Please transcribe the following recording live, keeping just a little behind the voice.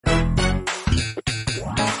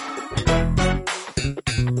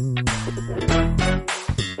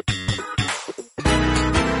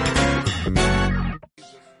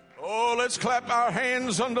clap our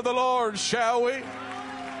hands unto the Lord, shall we?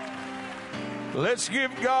 Let's give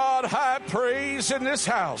God high praise in this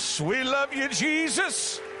house. We love you,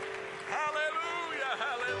 Jesus. Hallelujah,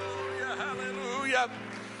 hallelujah, hallelujah.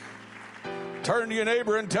 Turn to your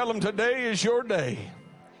neighbor and tell him today is your day.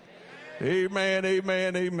 Amen,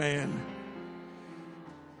 amen, amen.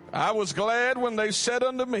 I was glad when they said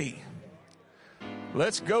unto me,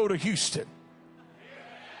 let's go to Houston.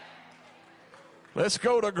 Let's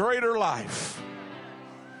go to Greater Life.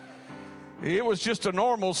 It was just a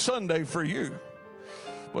normal Sunday for you.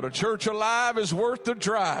 But a church alive is worth the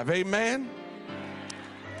drive. Amen.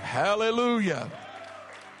 Hallelujah.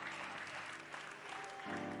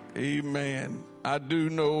 Amen. I do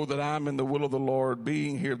know that I'm in the will of the Lord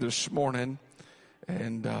being here this morning.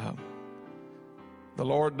 And the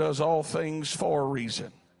Lord does all things for a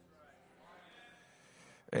reason.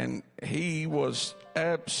 And he was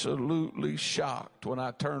absolutely shocked when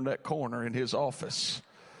I turned that corner in his office.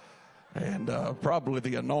 And probably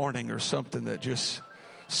the anointing or something that just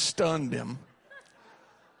stunned him.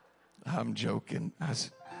 I'm joking.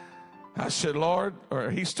 I said, Lord,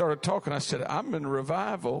 or he started talking. I said, I'm in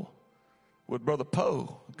revival with Brother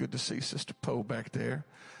Poe. Good to see Sister Poe back there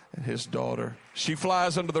and his daughter. She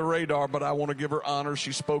flies under the radar, but I want to give her honor.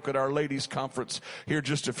 She spoke at our ladies' conference here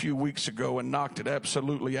just a few weeks ago and knocked it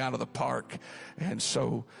absolutely out of the park. And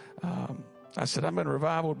so I said, I'm in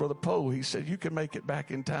revival with Brother Poe. He said, you can make it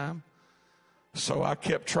back in time. So I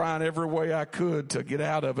kept trying every way I could to get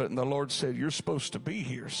out of it. And the Lord said, you're supposed to be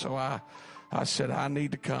here. So I said, I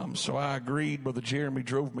need to come. So I agreed. Brother Jeremy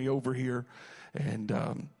drove me over here. And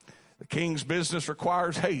the King's business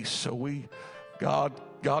requires haste. So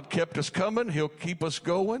God kept us coming. He'll keep us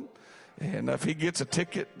going. And if he gets a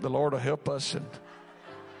ticket, the Lord will help us. And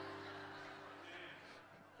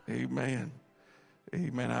amen.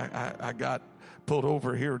 Amen. I got pulled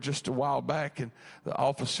over here just a while back, and the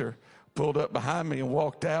officer pulled up behind me and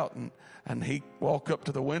walked out, and he walked up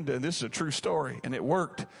to the window, and this is a true story, and it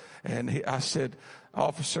worked. And I said,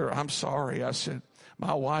 officer, I'm sorry. I said,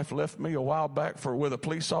 my wife left me a while back with a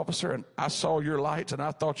police officer, and I saw your lights, and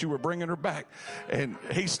I thought you were bringing her back. And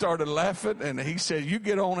he started laughing, and he said, you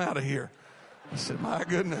get on out of here. I said, my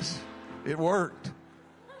goodness, it worked.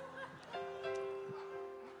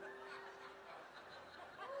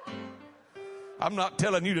 I'm not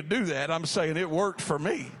telling you to do that. I'm saying it worked for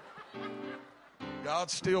me.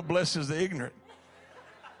 God still blesses the ignorant.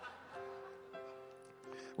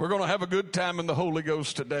 We're going to have a good time in the Holy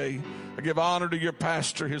Ghost today. I give honor to your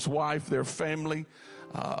pastor, his wife, their family.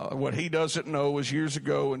 What he doesn't know is years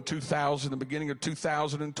ago in 2000, the beginning of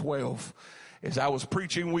 2012, as I was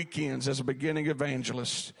preaching weekends as a beginning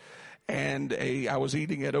evangelist, and I was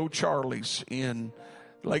eating at O'Charlie's in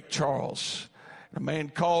Lake Charles. A man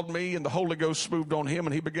called me, and the Holy Ghost moved on him,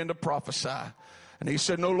 and he began to prophesy. And he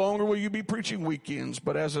said, no longer will you be preaching weekends,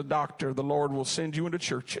 but as a doctor, the Lord will send you into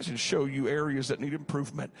churches and show you areas that need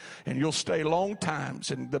improvement. And you'll stay long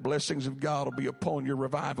times, and the blessings of God will be upon your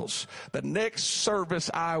revivals. The next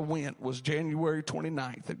service I went was January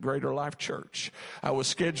 29th at Greater Life Church. I was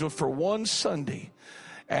scheduled for one Sunday.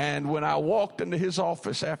 And when I walked into his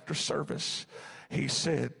office after service, he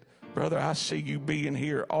said, brother, I see you being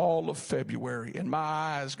here all of February, and my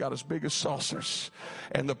eyes got as big as saucers.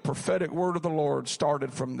 And the prophetic word of the Lord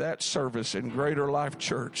started from that service in Greater Life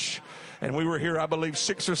Church. And we were here, I believe,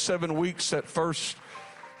 6 or 7 weeks at first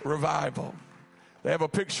revival. They have a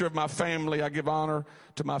picture of my family. I give honor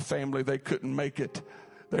to my family. They couldn't make it.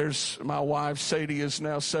 There's my wife, Sadie, is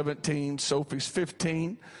now 17. Sophie's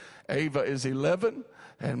 15. Ava is 11.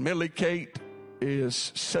 And Millie Kate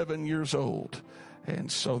is 7 years old.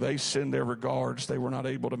 And so they send their regards. They were not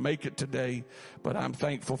able to make it today, but I'm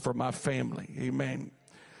thankful for my family. Amen.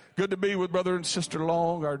 Good to be with Brother and Sister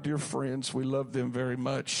Long, our dear friends. We love them very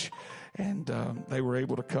much. And they were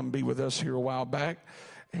able to come be with us here a while back.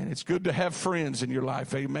 And it's good to have friends in your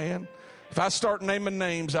life. Amen. If I start naming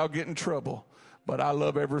names, I'll get in trouble. But I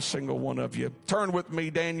love every single one of you. Turn with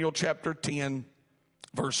me, Daniel chapter 10,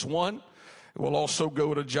 verse 1. We'll also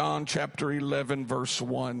go to John chapter 11, verse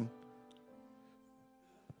 1.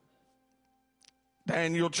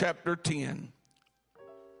 Daniel chapter 10.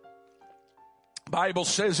 Bible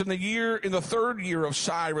says, in the third year of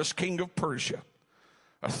Cyrus, king of Persia,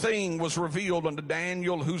 a thing was revealed unto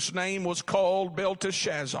Daniel, whose name was called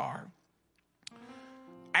Belteshazzar.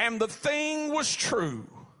 And the thing was true,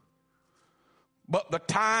 but the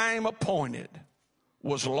time appointed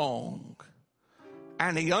was long.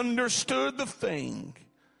 And he understood the thing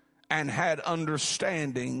and had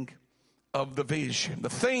understanding of the vision. The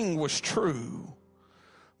thing was true,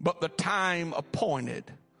 but the time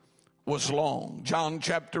appointed was long. John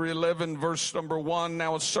chapter 11, verse number 1.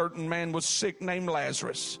 Now a certain man was sick named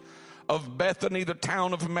Lazarus, of Bethany, the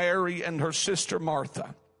town of Mary and her sister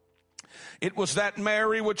Martha. It was that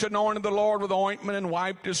Mary which anointed the Lord with ointment and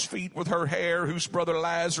wiped his feet with her hair, whose brother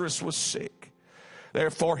Lazarus was sick.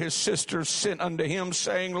 Therefore his sisters sent unto him,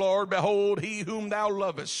 saying, Lord, behold, he whom thou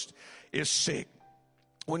lovest is sick.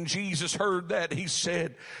 When Jesus heard that, he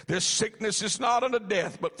said, this sickness is not unto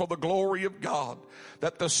death, but for the glory of God,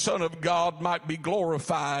 that the Son of God might be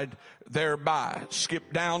glorified thereby.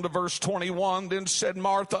 Skip down to verse 21. Then said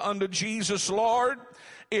Martha unto Jesus, Lord,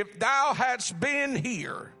 if thou hadst been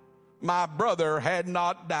here, my brother had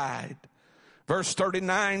not died. Verse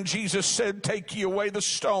 39, Jesus said, take ye away the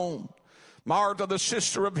stone. Martha, the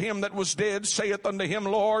sister of him that was dead, saith unto him,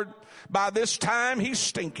 Lord, by this time he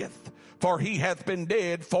stinketh, for he hath been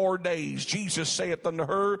dead 4 days. Jesus saith unto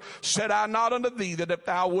her, said I not unto thee that if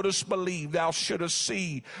thou wouldest believe, thou shouldest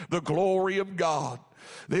see the glory of God?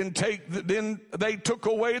 Then they took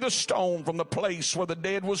away the stone from the place where the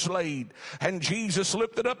dead was laid. And Jesus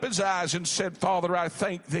lifted up his eyes and said, Father, I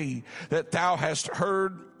thank thee that thou hast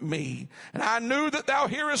heard me. And I knew that thou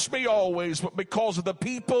hearest me always, but because of the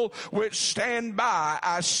people which stand by,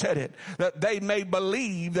 I said it, that they may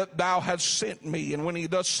believe that thou hast sent me. And when he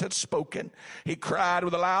thus had spoken, he cried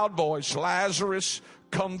with a loud voice, Lazarus,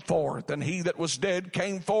 come forth. And he that was dead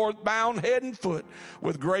came forth, bound head and foot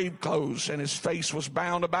with grave clothes, and his face was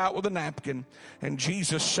bound about with a napkin. And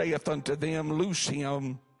Jesus saith unto them, loose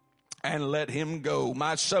him and let him go.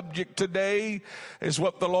 My subject today is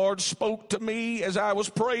what the Lord spoke to me as I was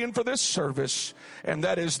praying for this service, and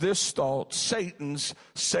that is this thought: Satan's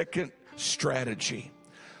second strategy.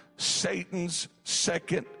 Satan's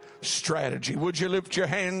second strategy. Would you lift your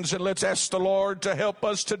hands and let's ask the Lord to help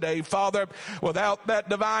us today. Father, without that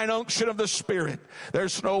divine unction of the Spirit,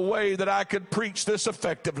 there's no way that I could preach this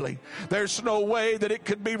effectively. There's no way that it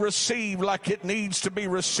could be received like it needs to be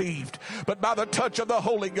received. But by the touch of the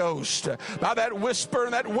Holy Ghost, by that whisper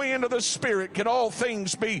and that wind of the Spirit, can all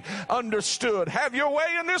things be understood. Have your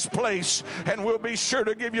way in this place, and we'll be sure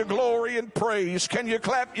to give you glory and praise. Can you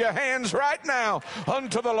clap your hands right now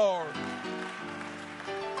unto the Lord?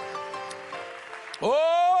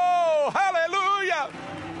 Oh, hallelujah.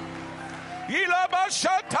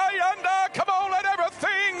 Come on, let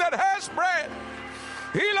everything that has breath.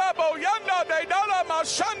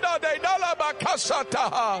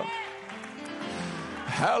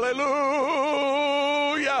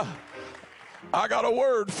 Hallelujah. I got a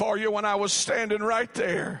word for you. When I was standing right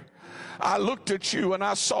there, I looked at you and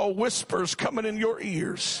I saw whispers coming in your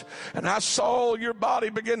ears, and I saw your body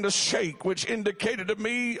begin to shake, which indicated to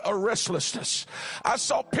me a restlessness. I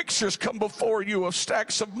saw pictures come before you of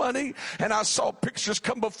stacks of money, and I saw pictures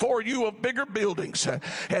come before you of bigger buildings,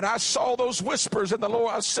 and I saw those whispers, and the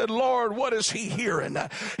Lord, I said, Lord, what is he hearing?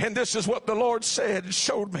 And this is what the Lord said and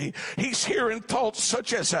showed me. He's hearing thoughts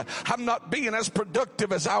such as, I'm not being as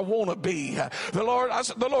productive as I want to be. The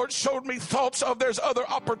Lord showed me thoughts of there's other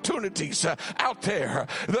opportunities out there.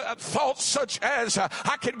 The thoughts such as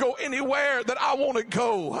I can go anywhere that I want to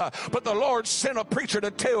go. But the Lord sent a preacher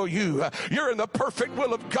to tell you you're in the perfect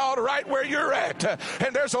will of God right where you're at.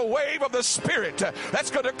 And there's a wave of the Spirit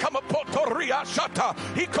that's going to come upon.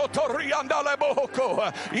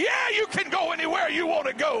 Yeah, you can go anywhere you want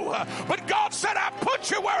to go. But God said, I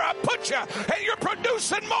put you where I put you. And you're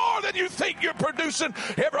producing more than you think you're producing.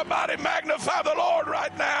 Everybody magnify the Lord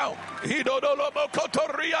right now.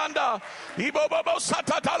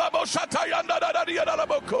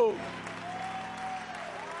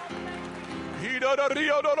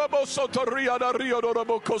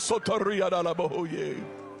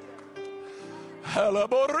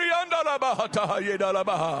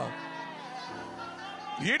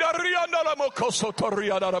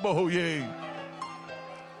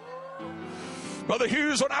 Brother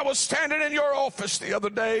Hughes, when I was standing in your office the other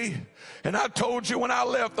day, and I told you when I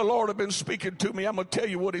left, the Lord had been speaking to me. I'm going to tell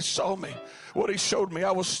you what he saw me, what he showed me.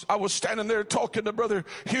 I was standing there talking to Brother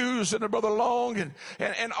Hughes and to Brother Long, and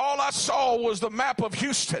all I saw was the map of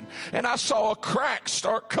Houston, and I saw a crack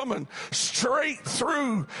start coming straight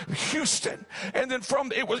through Houston. And then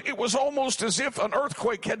it was almost as if an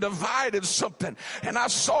earthquake had divided something, and I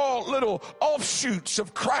saw little offshoots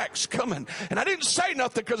of cracks coming. And I didn't say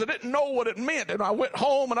nothing because I didn't know what it meant. And And I went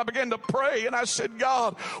home and I began to pray, and I said,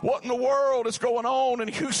 God, what in the world is going on in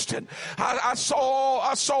Houston? I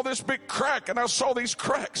saw this big crack, and I saw these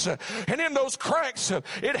cracks, and in those cracks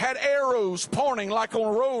it had arrows pointing like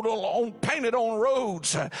painted on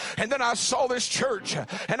roads. And then I saw this church,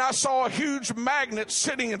 and I saw a huge magnet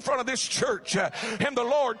sitting in front of this church, and the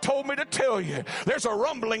Lord told me to tell you there's a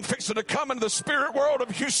rumbling fixing to come into the spirit world of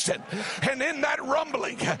Houston, and in that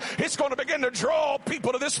rumbling it's going to begin to draw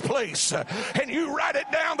people to this place. And you write it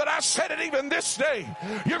down that I said it even this day.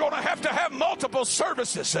 You're going to have multiple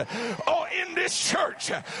services in this church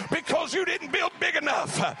because you didn't build big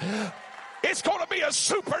enough. It's going to be a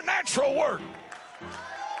supernatural work.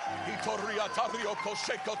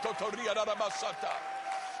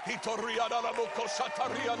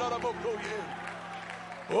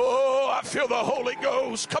 Oh, I feel the Holy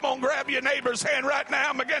Ghost. Come on, grab your neighbor's hand right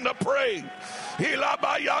now and begin to pray.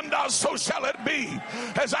 So shall it be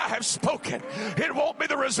as I have spoken. It won't be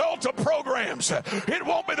the result of programs. It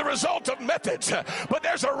won't be the result of methods. But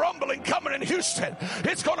there's a rumbling coming in Houston.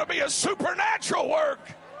 It's going to be a supernatural work.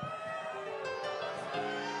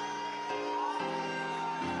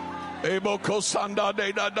 Eboko sanda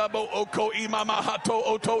de da dabo oko imamahato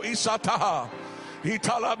oto isataha.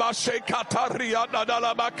 Italabashe kataria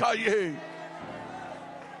dadalabakaye.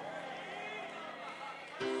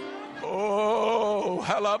 Oh,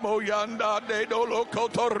 halamoyanda de dolo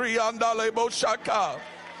kotorianda leboshaka.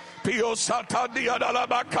 Pio sata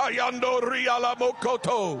diadalabakayando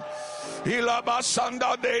rialamokoto.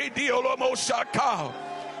 Ilabasanda de diolomoshaka.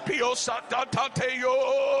 Pio sata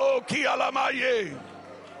tateyo kialamaye.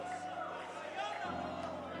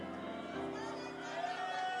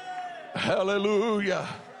 Hallelujah.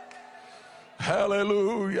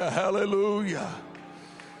 Hallelujah. Hallelujah.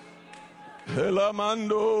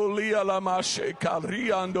 Elamando lialamashe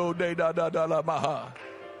kalriando de da da da la maha.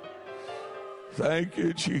 Thank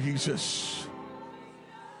you, Jesus.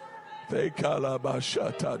 Te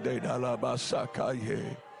kalabashata de da la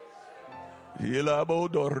basakaye. Ilabo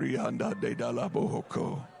dorianda de da la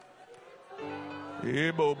bohoko.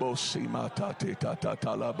 Ibobo simata te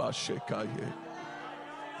tatalabashekaye.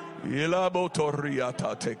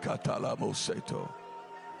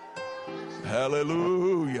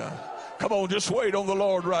 Hallelujah. Come on, just wait on the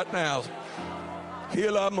Lord right now.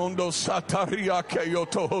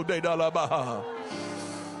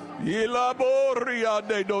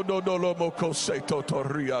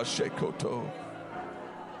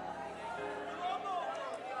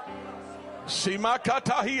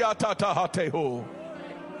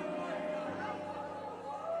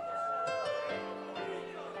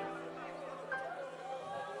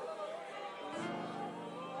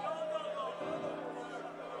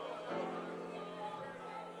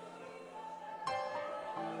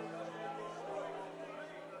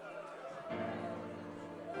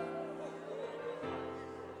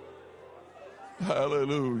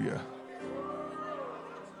 Hallelujah.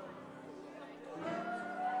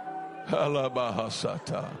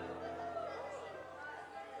 Halabahasata.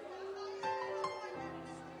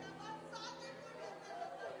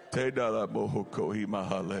 Tedala bohoko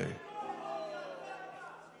imahale.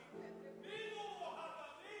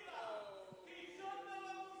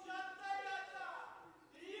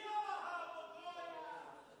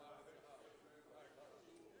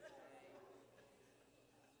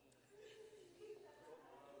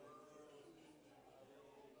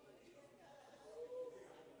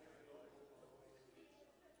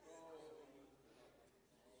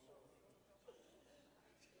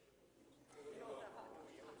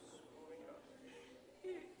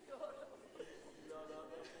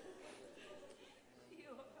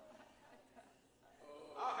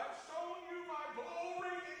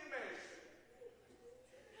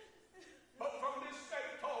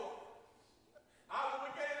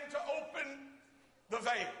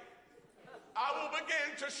 I will begin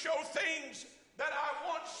to show things that I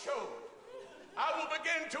once showed. I will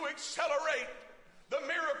begin to accelerate the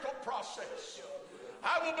miracle process.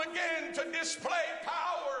 I will begin to display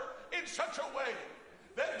power in such a way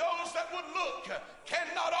that those that would look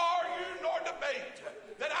cannot argue nor debate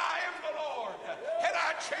that I am the Lord and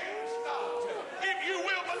I change not. If you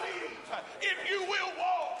will believe, if you will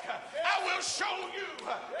walk, I will show you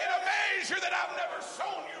in a measure that I've never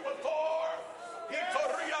shown you before.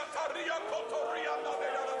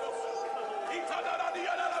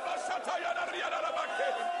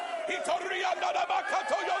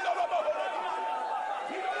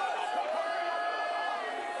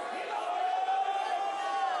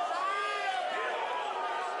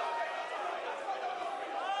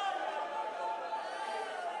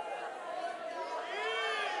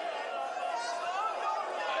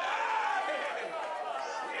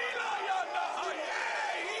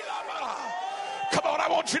 I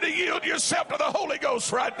want you to yield yourself to the Holy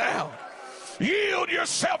Ghost right now. Yield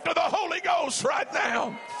yourself to the Holy Ghost right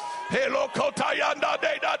now.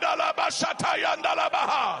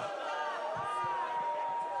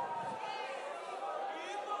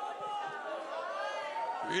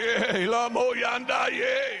 Yeah, la moyanda,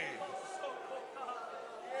 yeah.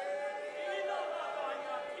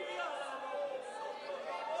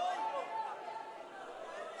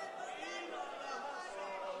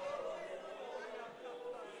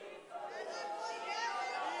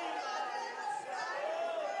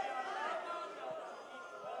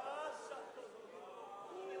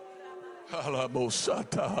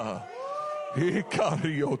 Alabosata,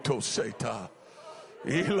 Ikarioto Seta,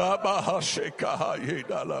 Ilabahasheka,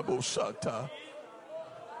 Yedalabosata.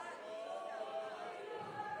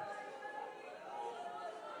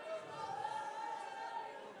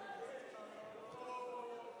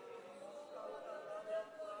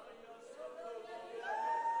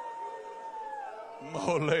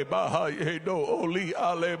 Mole Bahayedo Oli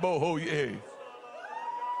Alebohoye.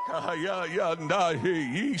 Kaya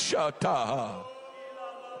Yandahi Ishata.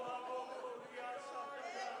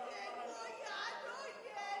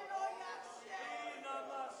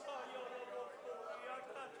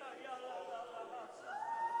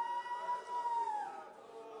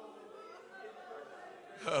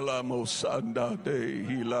 Alamosanda de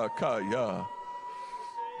Hilakaya.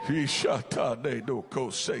 Ishata de Doko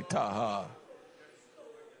Setaha.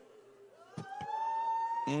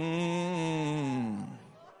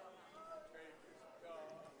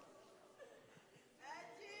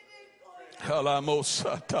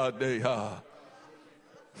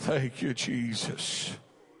 Thank you, Jesus.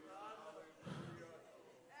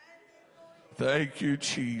 Thank you,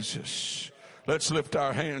 Jesus. Let's lift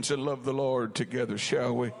our hands and love the Lord together,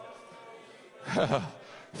 shall we?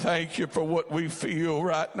 Thank you for what we feel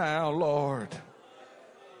right now, Lord.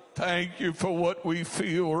 Thank you for what we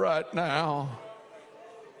feel right now.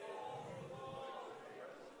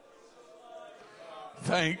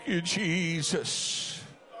 Thank you, Jesus.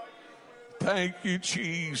 Thank you,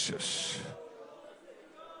 Jesus.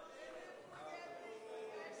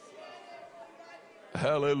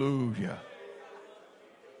 Hallelujah.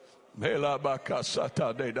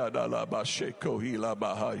 Melabakasata de dadalabasheko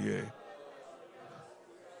hilabahaye.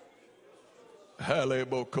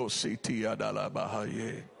 Halebokositi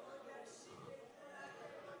adalabahaye.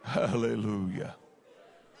 Hallelujah.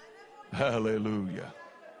 Hallelujah.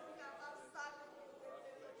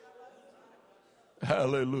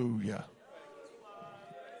 Hallelujah.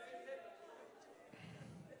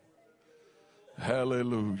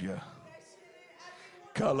 Hallelujah.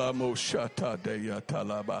 Kalamoshata deya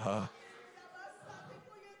talabaha.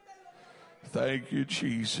 Thank you,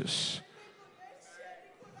 Jesus.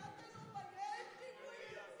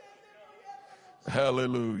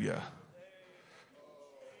 Hallelujah.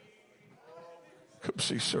 Come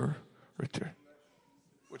see, sir, right there.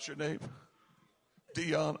 What's your name?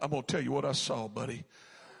 Dion. I'm going to tell you what I saw, buddy.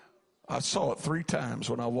 I saw it 3 times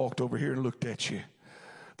when I walked over here and looked at you.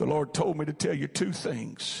 The Lord told me to tell you 2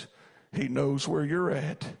 things. He knows where you're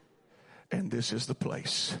at, and this is the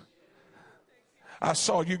place. I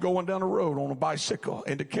saw you going down the road on a bicycle,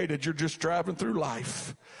 indicated you're just driving through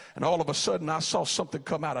life. And all of a sudden, I saw something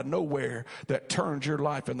come out of nowhere that turned your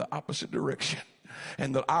life in the opposite direction.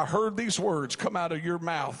 And I heard these words come out of your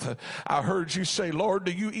mouth. I heard you say, Lord,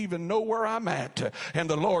 do you even know where I'm at? And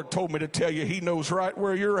the Lord told me to tell you he knows right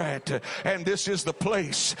where you're at. And this is the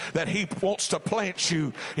place that he wants to plant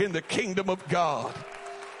you in the kingdom of God.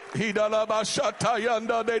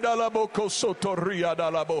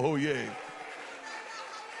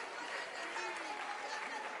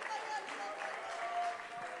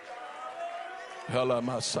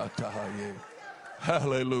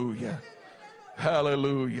 Hallelujah.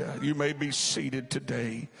 Hallelujah. You may be seated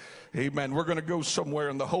today. Amen. We're going to go somewhere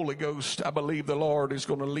in the Holy Ghost. I believe the Lord is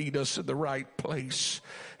going to lead us in the right place.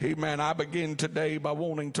 Amen. I begin today by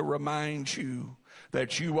wanting to remind you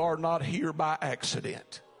that you are not here by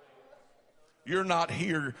accident. You're not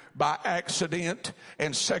here by accident.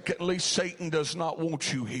 And secondly, Satan does not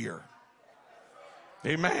want you here.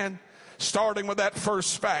 Amen. Starting with that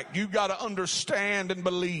first fact, you got to understand and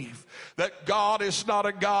believe that God is not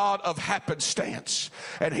a God of happenstance,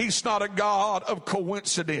 and he's not a God of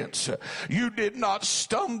coincidence. You did not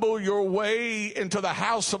stumble your way into the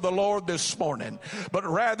house of the Lord this morning, but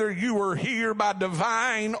rather you were here by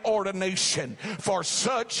divine ordination for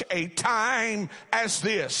such a time as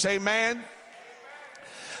this. Amen.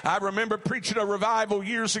 I remember preaching a revival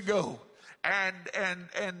years ago, and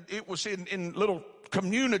it was in little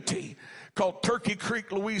community called Turkey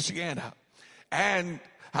Creek, Louisiana. And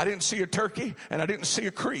I didn't see a turkey and I didn't see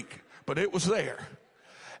a creek, but it was there.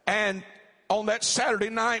 And on that Saturday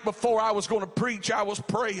night before I was going to preach, I was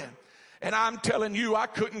praying. And I'm telling you, I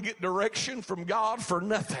couldn't get direction from God for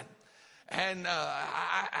nothing. And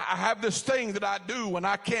I have this thing that I do when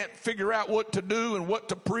I can't figure out what to do and what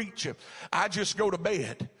to preach. I just go to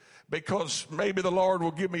bed because maybe the Lord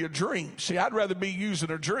will give me a dream. See, I'd rather be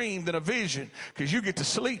using a dream than a vision because you get to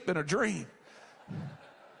sleep in a dream.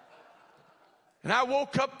 And I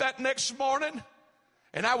woke up that next morning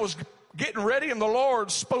and I was getting ready, and the Lord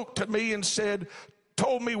spoke to me and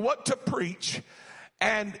told me what to preach.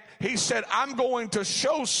 And he said, I'm going to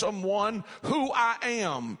show someone who I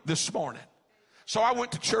am this morning. So I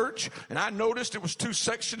went to church, and I noticed it was 2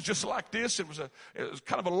 sections just like this. It was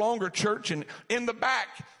kind of a longer church, and in the back,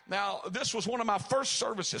 now this was one of my first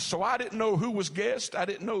services, so I didn't know who was guests, I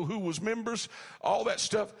didn't know who was members, all that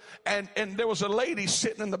stuff. And there was a lady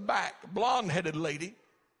sitting in the back, blonde-headed lady,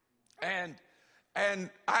 and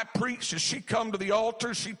I preached, and she come to the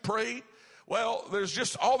altar, she prayed. Well,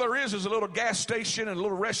 all there is a little gas station and a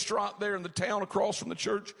little restaurant there in the town across from the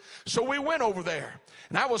church. So we went over there,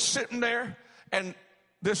 and I was sitting there, and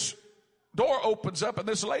this door opens up, and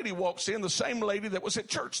this lady walks in, the same lady that was at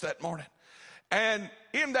church that morning. And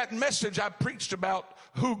in that message, I preached about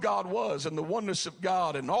who God was and the oneness of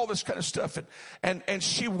God and all this kind of stuff. And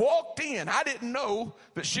she walked in. I didn't know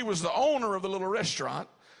that she was the owner of the little restaurant.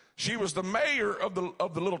 She was the mayor of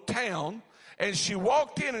the little town. And she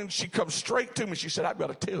walked in and she comes straight to me. She said, I've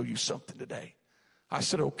got to tell you something today. I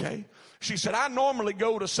said, okay. She said, I normally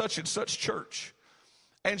go to such and such church.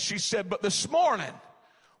 And she said, but this morning,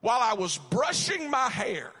 while I was brushing my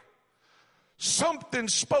hair, something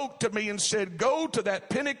spoke to me and said, go to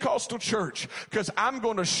that Pentecostal church because I'm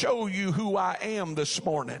going to show you who I am this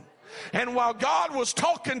morning. And while God was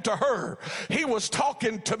talking to her, he was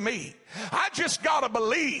talking to me. I just got to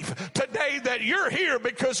believe today that you're here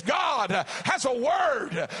because God has a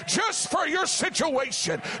word just for your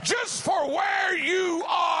situation, just for where you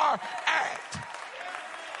are at.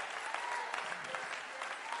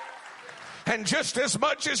 And just as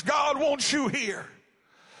much as God wants you here,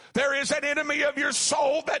 there is an enemy of your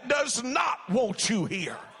soul that does not want you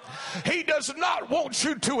here. He does not want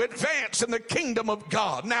you to advance in the kingdom of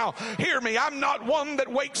God. Now, hear me. I'm not one that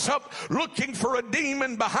wakes up looking for a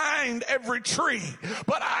demon behind every tree.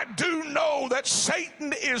 But I do know that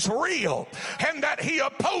Satan is real and that he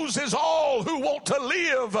opposes all who want to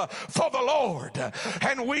live for the Lord.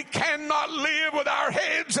 And we cannot live with our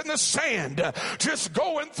heads in the sand, just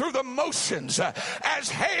going through the motions as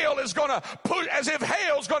if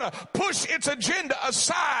hell's going to push its agenda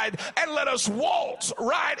aside and let us waltz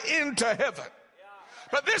right into heaven.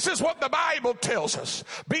 But this is what the Bible tells us.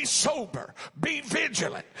 Be sober, be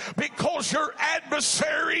vigilant, because your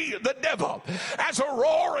adversary, the devil, as a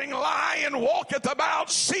roaring lion walketh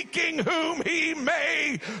about seeking whom he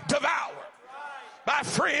may devour. My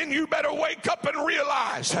friend, you better wake up and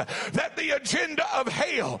realize that the agenda of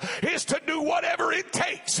hell is to do whatever it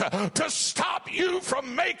takes to stop you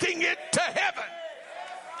from making it to heaven.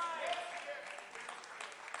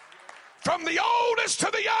 From the oldest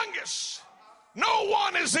to the youngest, no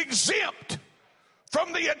one is exempt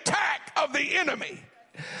from the attack of the enemy.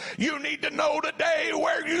 You need to know today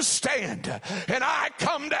where you stand. And I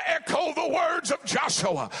come to echo the words of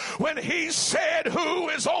Joshua when he said, who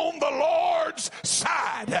is on the Lord's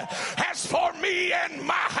side? As for me and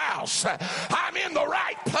my house, I'm in the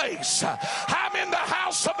right place. I'm in the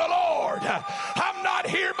house of the Lord. I'm not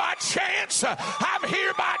here by chance. I'm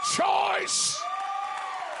here by choice.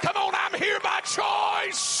 Come on, I'm here by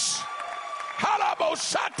choice.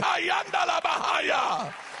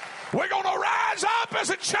 We're going to rise up as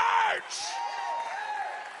a church.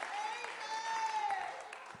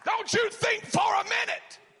 Don't you think for a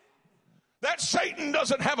minute that Satan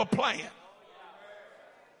doesn't have a plan.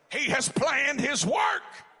 He has planned his work,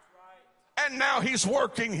 and now he's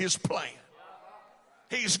working his plan.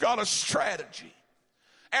 He's got a strategy.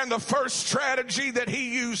 And the first strategy that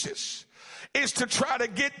he uses is to try to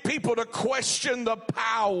get people to question the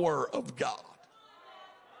power of God.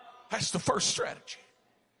 That's the first strategy.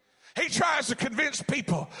 He tries to convince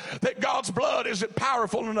people that God's blood isn't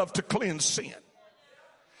powerful enough to cleanse sin.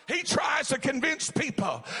 He tries to convince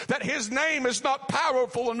people that his name is not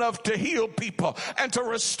powerful enough to heal people and to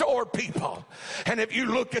restore people. And if you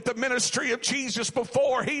look at the ministry of Jesus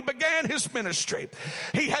before he began his ministry,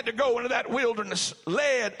 he had to go into that wilderness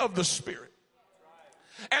led of the Spirit.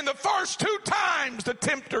 And the first 2 times the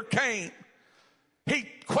tempter came, he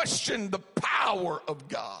questioned the power of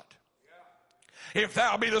God. If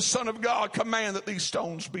thou be the Son of God, command that these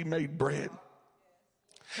stones be made bread.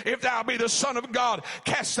 If thou be the Son of God,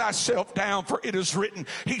 cast thyself down, for it is written,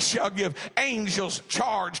 he shall give angels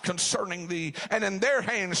charge concerning thee, and in their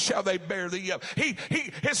hands shall they bear thee up.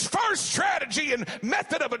 His first strategy and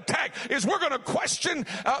method of attack is we're going to question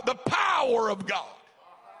the power of God.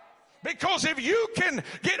 Because if you can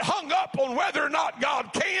get hung up on whether or not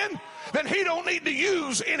God can, then he don't need to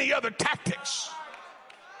use any other tactics.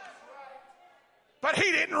 But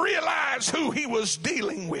he didn't realize who he was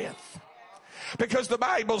dealing with. Because the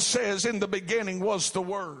Bible says in the beginning was the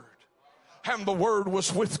Word, and the Word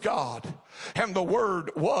was with God, and the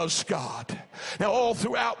Word was God. Now all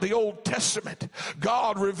throughout the Old Testament,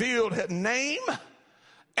 God revealed his name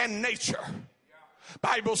and nature.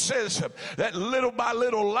 Bible says that little by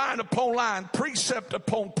little, line upon line, precept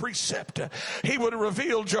upon precept, he would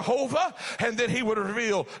reveal Jehovah, and then he would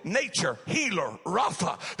reveal nature, healer,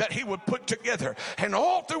 Rapha, that he would put together. And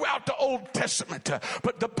all throughout the Old Testament,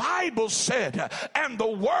 but the Bible said, and the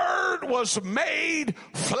Word was made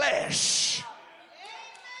flesh.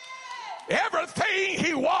 Everything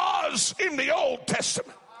he was in the Old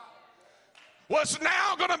Testament was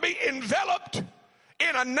now going to be enveloped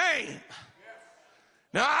in a name.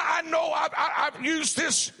 Now, I know I've used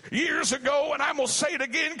this years ago, and I'm going to say it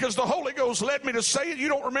again because the Holy Ghost led me to say it. You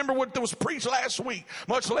don't remember what was preached last week,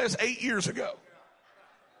 much less 8 years ago.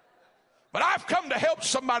 But I've come to help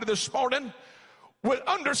somebody this morning with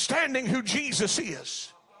understanding who Jesus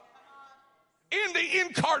is. In the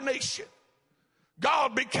incarnation,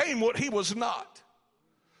 God became what he was not,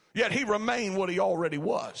 yet he remained what he already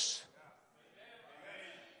was.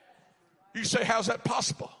 You say, how's that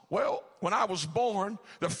possible? Well, when I was born,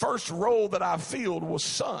 the first role that I filled was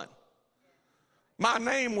son. My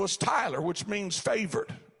name was Tyler, which means favored.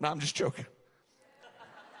 No, I'm just joking.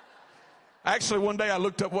 Actually, one day I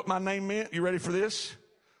looked up what my name meant. You ready for this?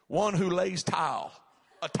 One who lays tile.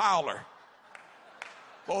 A tiler.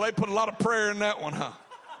 Well, they put a lot of prayer in that one, huh?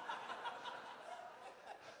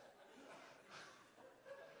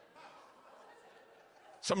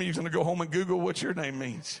 Some of you are going to go home and Google what your name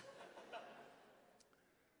means.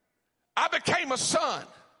 I became a son.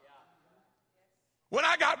 When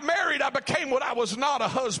I got married, I became what I was not, a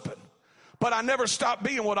husband. But I never stopped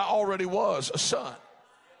being what I already was, a son.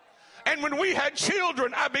 And when we had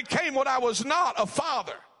children, I became what I was not, a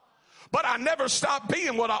father. But I never stopped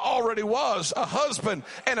being what I already was, a husband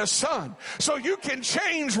and a son. So you can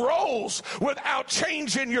change roles without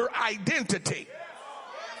changing your identity.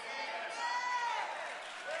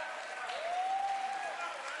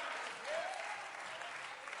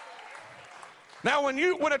 Now,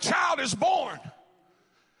 when a child is born,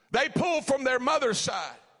 they pull from their mother's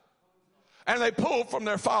side and they pull from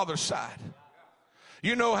their father's side.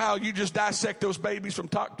 You know how you just dissect those babies from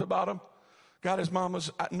top to bottom? Got his mama's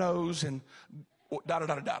nose and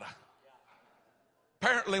da-da-da-da-da.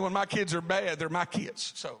 Apparently, when my kids are bad, they're my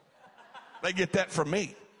kids. So they get that from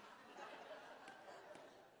me.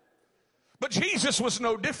 But Jesus was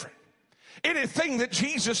no different. Anything that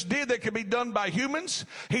Jesus did that could be done by humans,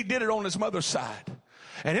 he did it on his mother's side.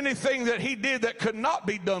 And anything that he did that could not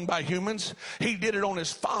be done by humans, he did it on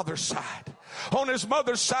his father's side. On his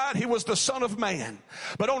mother's side, he was the Son of Man.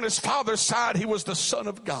 But on his father's side, he was the Son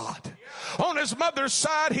of God. On his mother's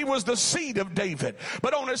side, he was the seed of David.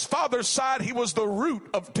 But on his father's side, he was the root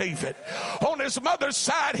of David. On his mother's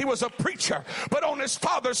side, he was a preacher. But on his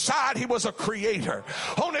father's side, he was a creator.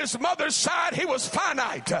 On his mother's side, he was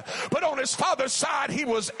finite. But on his father's side, he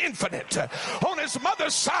was infinite. On his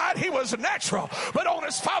mother's side, he was natural. But on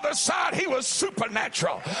his father's side, he was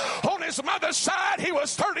supernatural. On his mother's side, he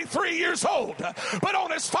was 33 years old. But on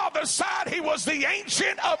his father's side, he was the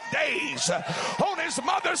Ancient of Days. On his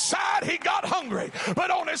mother's side, he got hungry. But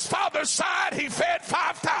on his father's side, he fed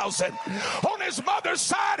 5,000. On his mother's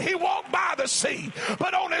side, he walked by the sea.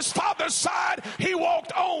 But on his father's side, he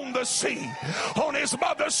walked on the sea. On his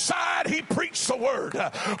mother's side, he preached the word.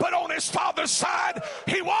 But on his father's side,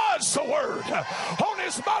 he was the word. On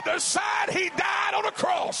his mother's side, he died on a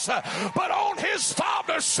cross. But on his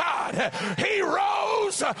father's side, he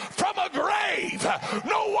rose from a grave.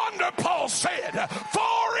 No wonder Paul said,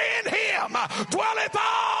 for in him dwelleth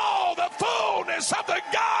all the fullness of the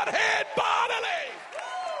Godhead bodily.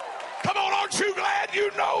 Come on, aren't you glad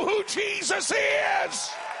you know who Jesus is?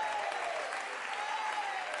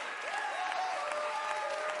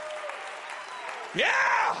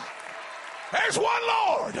 Yeah. There's one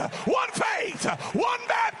Lord, one faith, one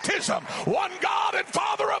baptism, one God and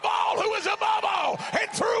Father of all, who is above all and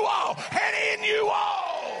through all and in you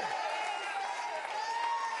all.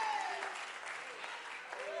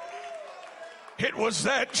 It was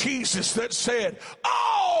that Jesus that said,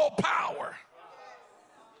 all power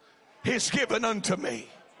is given unto me.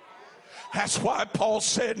 That's why Paul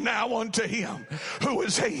said, now unto him who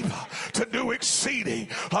is able to do exceeding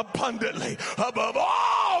abundantly above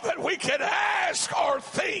all that we can ask or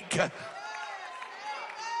think.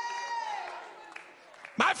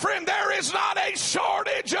 My friend, there is not a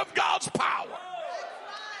shortage of God's power.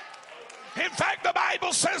 In fact, the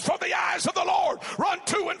Bible says, for the eyes of the Lord run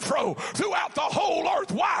to and fro throughout the whole earth.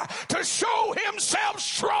 Why? To show himself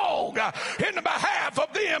strong in the behalf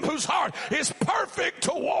of them whose heart is perfect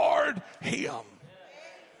toward him.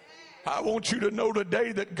 I want you to know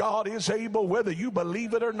today that God is able, whether you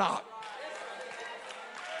believe it or not.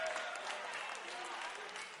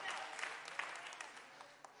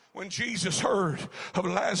 When Jesus heard of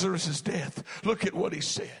Lazarus' death, look at what he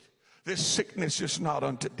said. This sickness is not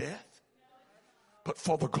unto death, but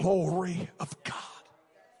for the glory of God.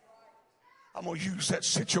 I'm going to use that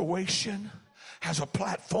situation as a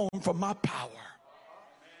platform for my power.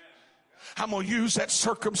 I'm going to use that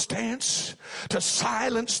circumstance to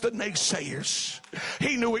silence the naysayers.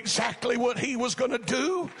 He knew exactly what he was going to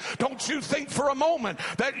do. Don't you think for a moment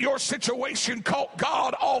that your situation caught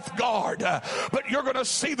God off guard, but you're going to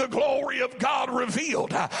see the glory of God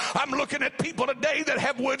revealed. I'm looking at people today that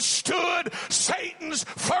have withstood Satan's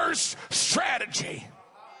first strategy.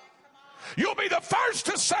 You'll be the first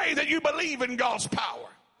to say that you believe in God's power.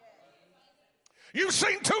 You've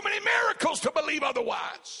seen too many miracles to believe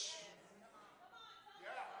otherwise.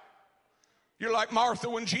 You're like Martha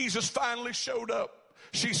when Jesus finally showed up.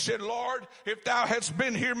 She said, Lord, if thou hadst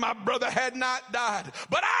been here, my brother had not died.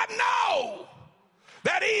 But I know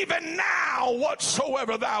that even now,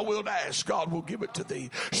 whatsoever thou wilt ask, God will give it to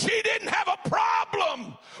thee. She didn't have a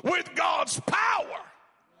problem with God's power.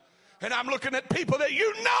 And I'm looking at people that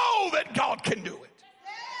you know that God can do it.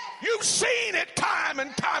 You've seen it time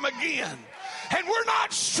and time again. And we're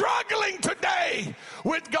not struggling today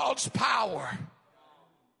with God's power.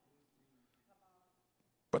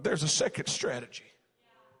 But there's a second strategy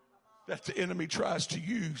that the enemy tries to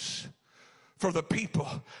use for the people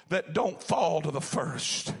that don't fall to the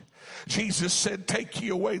first. Jesus said, take ye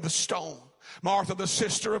away the stone. Martha, the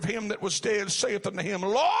sister of him that was dead, saith unto him,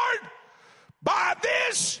 Lord, by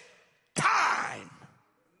this time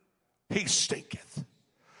he stinketh.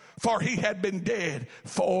 For he had been dead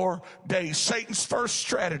 4 days. Satan's first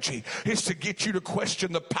strategy is to get you to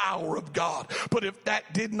question the power of God. But if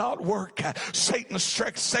that did not work, Satan's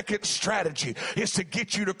second strategy is to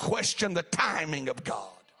get you to question the timing of God.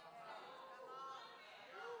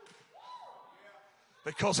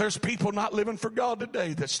 Because there's people not living for God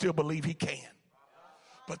today that still believe he can.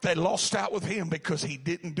 But they lost out with him because he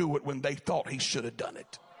didn't do it when they thought he should have done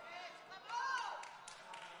it.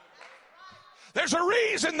 There's a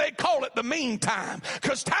reason they call it the mean time,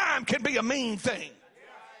 because time can be a mean thing.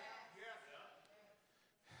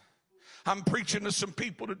 I'm preaching to some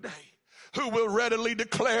people today who will readily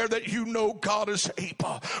declare that you know God is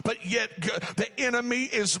able, but yet the enemy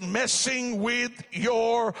is messing with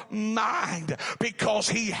your mind because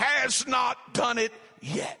he has not done it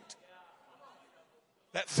yet.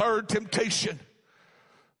 That third temptation,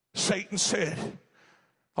 Satan said,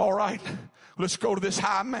 all right, let's go to this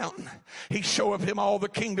high mountain. He showeth him all the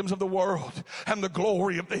kingdoms of the world and the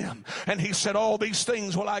glory of them. And he said, all these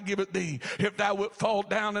things will I give it thee if thou wilt fall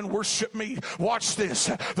down and worship me. Watch this.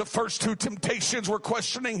 The first two temptations were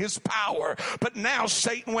questioning his power. But now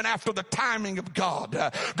Satan went after the timing of God. God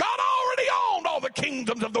already owned all the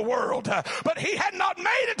kingdoms of the world. But he had not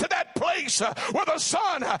made it to that place where the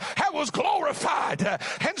Son was glorified.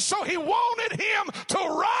 And so he wanted him to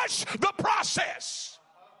rush the process.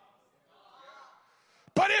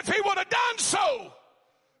 But if he would have done so,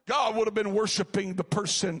 God would have been worshiping the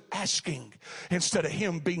person asking instead of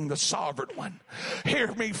him being the sovereign one.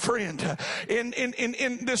 Hear me, friend.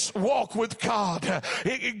 In this walk with God,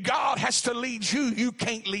 God has to lead you. You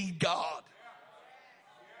can't lead God.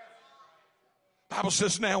 The Bible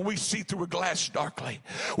says now we see through a glass darkly.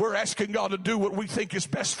 We're asking God to do what we think is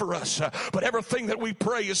best for us. But everything that we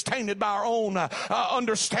pray is tainted by our own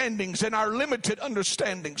understandings and our limited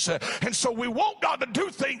understandings. And so we want God to do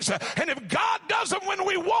things. And if God does them when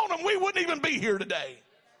we want them, we wouldn't even be here today.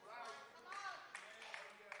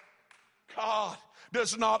 God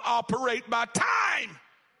does not operate by time.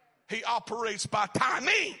 He operates by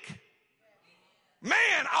timing.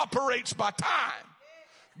 Man operates by time.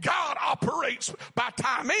 God operates by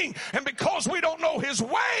timing, and because we don't know his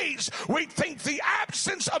ways, we think the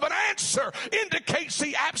absence of an answer indicates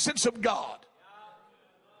the absence of God.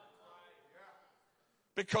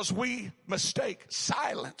 Because we mistake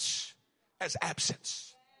silence as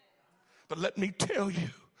absence. But let me tell you,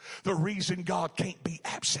 The reason God can't be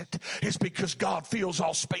absent is because God fills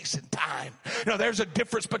all space and time. Now, there's a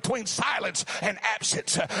difference between silence and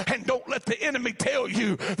absence. And don't let the enemy tell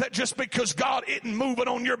you that just because God isn't moving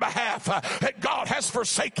on your behalf, that God has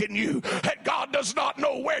forsaken you, that God does not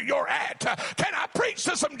know where you're at. Can I preach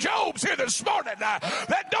to some Jobs here this morning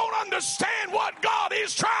that don't understand what God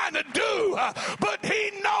is trying to do, but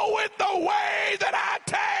he knoweth the way that I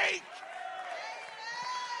take?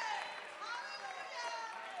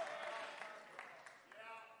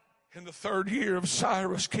 In the 3rd year of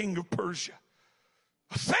Cyrus, king of Persia,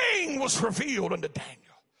 a thing was revealed unto Daniel.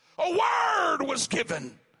 A word was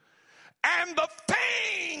given, and the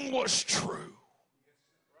thing was true.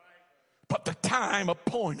 But the time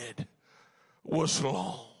appointed was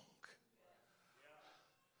long.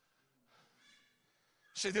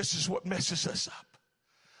 See, this is what messes us up,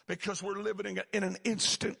 because we're living in an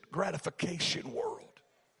instant gratification world.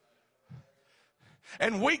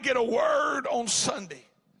 And we get a word on Sunday,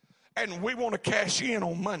 and we want to cash in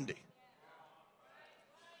on Monday.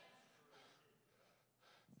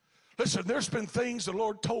 Listen, there's been things the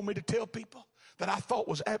Lord told me to tell people that I thought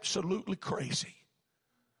was absolutely crazy.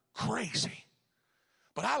 Crazy.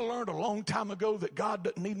 But I learned a long time ago that God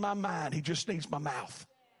doesn't need my mind. He just needs my mouth.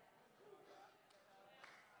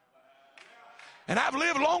 And I've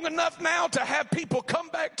lived long enough now to have people come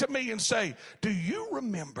back to me and say, do you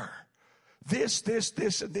remember this,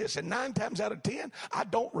 and this? And 9 times out of 10, I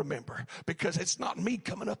don't remember, because it's not me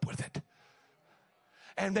coming up with it.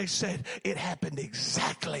 And they said it happened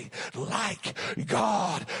exactly like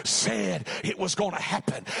God said it was going to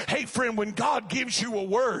happen. Hey, friend, when God gives you a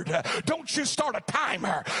word, don't you start a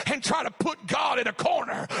timer and try to put God in a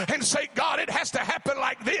corner and say, God, it has to happen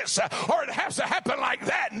like this, or it has to happen like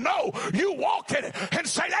that. No, you walk in it and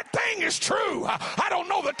say, that thing is true. I don't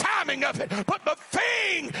know the timing of it, but the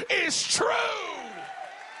thing is true.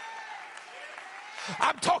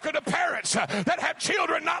 I'm talking to parents that have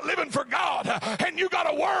children not living for God, and you got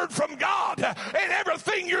a word from God, and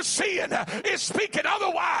everything you're seeing is speaking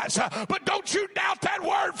otherwise. But don't you doubt that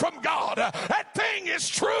word from God. That thing is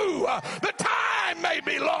true. The time may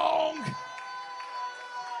be long.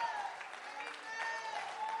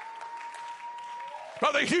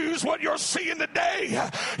 Brother Hughes, what you're seeing today,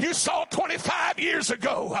 you saw 25 years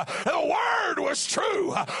ago. The word was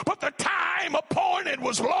true, but the time appointed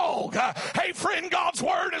was long. Hey, friend, God's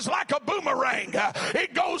word is like a boomerang.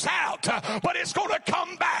 It goes out, but it's going to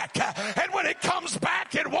come back. And when it comes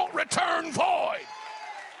back, it won't return void.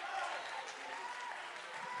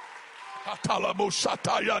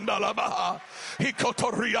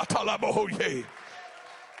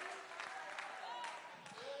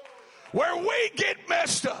 Where we get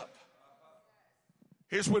messed up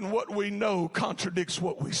is when what we know contradicts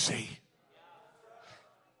what we see.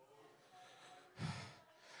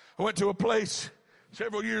 I went to a place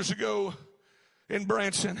several years ago in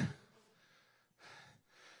Branson.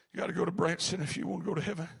 You got to go to Branson if you want to go to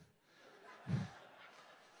heaven.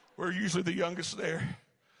 We're usually the youngest there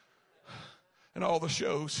in all the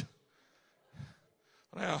shows.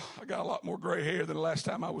 Now, I got a lot more gray hair than the last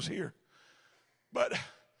time I was here. But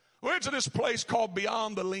we went to this place called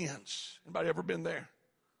Beyond the Lens. Anybody ever been there?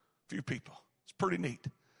 A few people. It's pretty neat.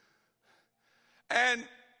 And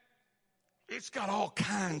it's got all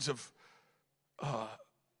kinds of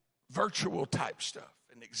virtual type stuff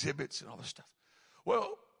and exhibits and all this stuff.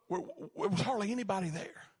 Well, there was hardly anybody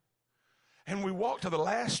there. And we walked to the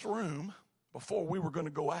last room before we were going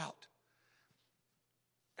to go out.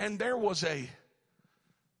 And there was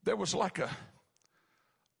like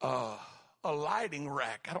a lighting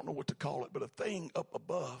rack, I don't know what to call it, but a thing up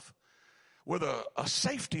above with a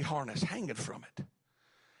safety harness hanging from it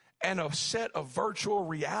and a set of virtual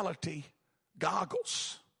reality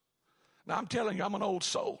goggles. Now, I'm telling you, I'm an old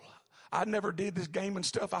soul. I never did this gaming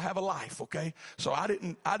stuff. I have a life, okay? So I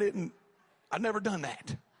never done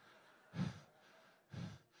that.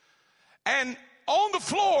 And on the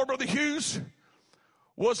floor, Brother Hughes,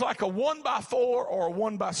 was like a 1x4 or a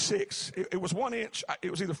 1x6. It was 1 inch.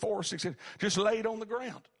 It was either 4 or 6 inches, just laid on the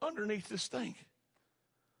ground underneath this thing.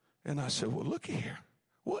 And I said, well, looky here.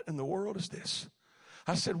 What in the world is this?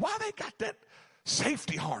 I said, why they got that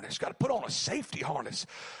safety harness? Got to put on a safety harness.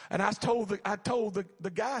 And I told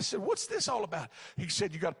the guy, I said, what's this all about? He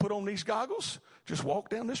said, you got to put on these goggles. Just walk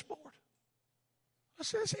down this board. I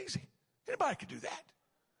said, it's easy. Anybody can do that.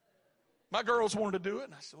 My girls wanted to do it.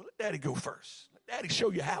 And I said, well, let Daddy go first. Let Daddy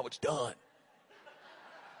show you how it's done.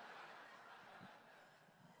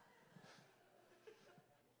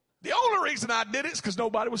 The only reason I did it is because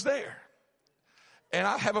nobody was there. And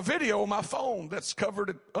I have a video on my phone that's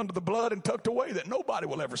covered under the blood and tucked away that nobody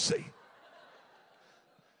will ever see.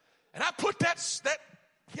 And I put that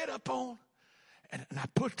kid up on, and I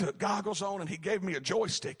put the goggles on, and he gave me a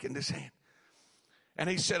joystick in his hand. And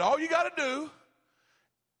he said, all you got to do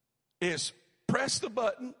is press the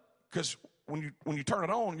button, because when you turn it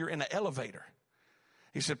on, you're in an elevator.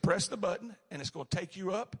 He said, press the button, and it's going to take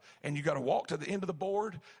you up, and you got to walk to the end of the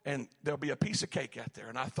board, and there'll be a piece of cake out there.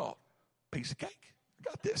 And I thought, piece of cake? I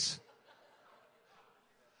got this.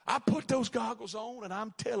 I put those goggles on, and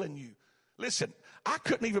I'm telling you, listen, I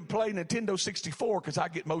couldn't even play Nintendo 64 because I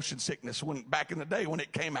get motion sickness back in the day when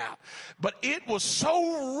it came out. But it was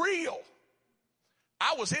so real.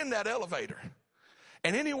 I was in that elevator,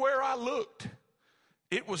 and anywhere I looked,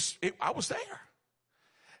 I was there.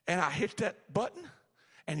 And I hit that button,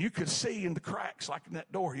 and you could see in the cracks, like in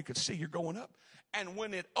that door, you could see you're going up. And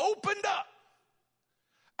when it opened up,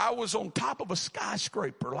 I was on top of a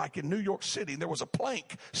skyscraper like in New York City. And there was a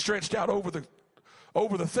plank stretched out over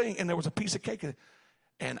the thing, and there was a piece of cake,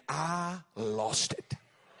 and I lost it.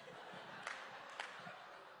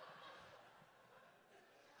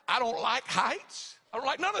 I don't like heights. I don't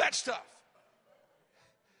like none of that stuff.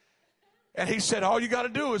 And he said, all you got to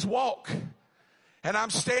do is walk. And I'm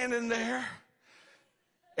standing there,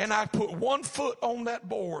 and I put one foot on that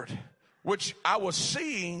board, which I was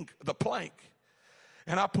seeing the plank.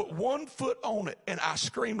 And I put one foot on it, and I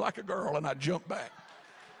screamed like a girl, and I jumped back.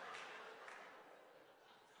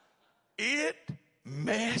 It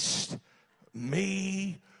messed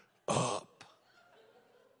me up.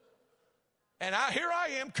 And here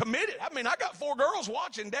I am committed. I mean, I got 4 girls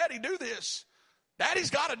watching Daddy do this.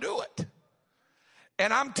 Daddy's got to do it.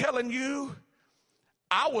 And I'm telling you,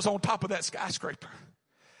 I was on top of that skyscraper.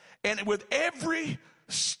 And with every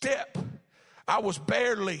step, I was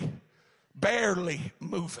barely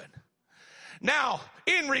moving. Now,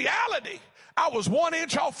 in reality, I was 1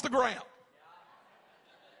 inch off the ground.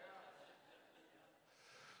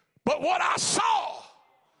 But what I saw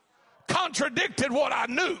contradicted what I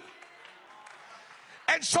knew.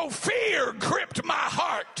 And so fear gripped my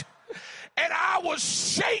heart. And I was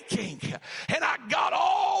shaking, and I got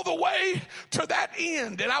all the way to that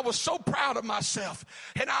end, and I was so proud of myself.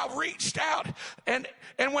 And I reached out, and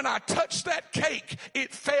when I touched that cake,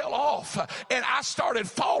 it fell off, and I started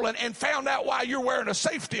falling and found out why you're wearing a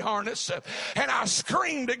safety harness. And I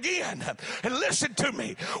screamed again. And listen to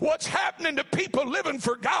me, what's happening to people living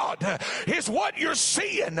for God is what you're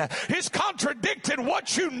seeing is contradicting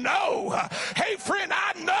what you know. Hey friend,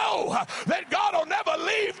 I know that God will never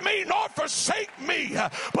leave me nor forsake me,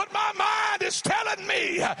 but my mind is telling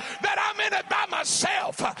me that I'm in it by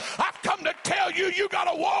myself. I've come to tell you, you got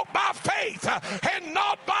to walk by faith and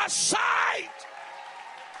not by sight.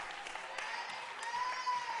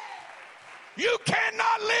 You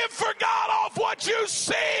cannot live for God off what you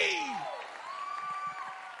see.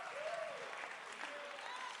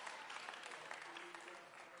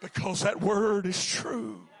 Because that word is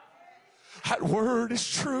true. That word is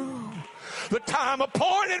true. The time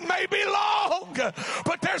appointed may be long,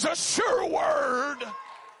 but there's a sure word.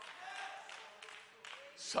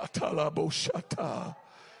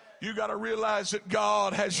 You got to realize that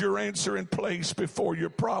God has your answer in place before your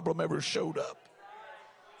problem ever showed up.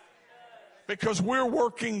 Because we're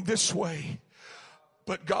working this way,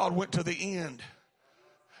 but God went to the end,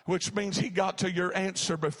 which means he got to your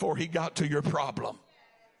answer before he got to your problem.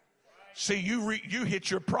 See, you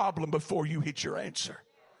hit your problem before you hit your answer.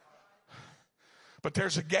 But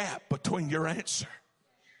there's a gap between your answer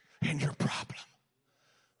and your problem.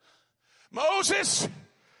 Moses,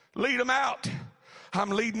 lead them out. I'm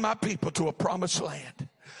leading my people to a promised land.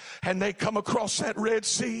 And they come across that Red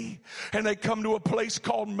Sea, and they come to a place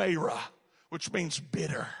called Marah, which means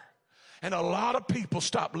bitter. And a lot of people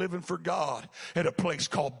stop living for God at a place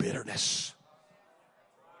called bitterness.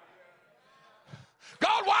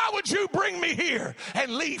 God, why would you bring me here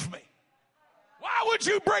and leave me? Why would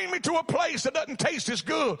you bring me to a place that doesn't taste as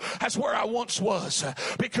good as where I once was?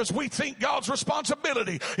 Because we think God's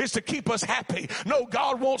responsibility is to keep us happy. No,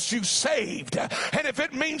 God wants you saved. And if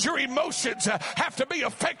it means your emotions have to be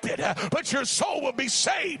affected, but your soul will be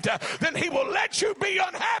saved, then he will let you be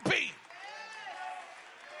unhappy.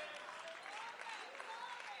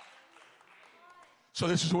 So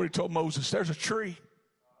this is what he told Moses. There's a tree.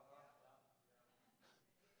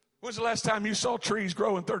 When's the last time you saw trees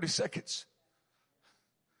grow in 30 seconds?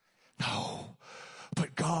 No,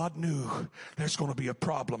 but God knew there's going to be a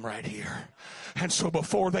problem right here. And so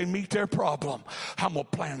before they meet their problem, I'm going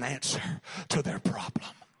to plan an answer to their problem.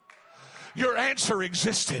 Your answer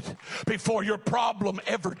existed before your problem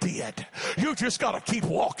ever did. You just got to keep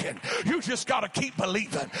walking. You just got to keep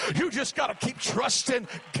believing. You just got to keep trusting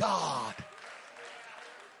God.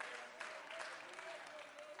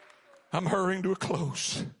 I'm hurrying to a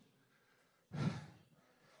close.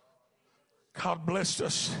 God blessed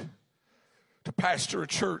us to pastor a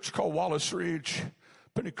church called Wallace Ridge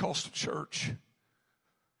Pentecostal Church.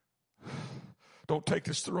 Don't take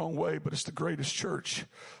this the wrong way, but it's the greatest church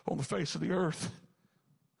on the face of the earth.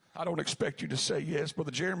 I don't expect you to say yes.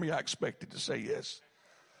 Brother Jeremy, I expected to say yes.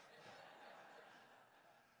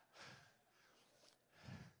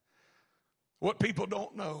 What people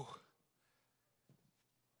don't know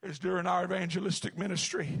is during our evangelistic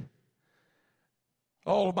ministry,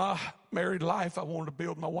 all of my married life, I wanted to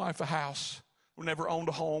build my wife a house. We never owned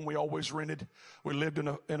a home. We always rented. We lived in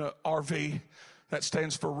a RV. That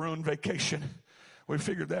stands for ruined vacation. We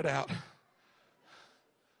figured that out.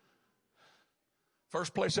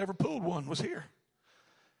 First place I ever pulled one was here.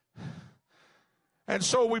 And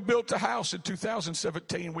so we built a house in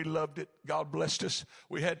 2017. We loved it. God blessed us.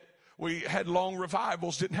 We had long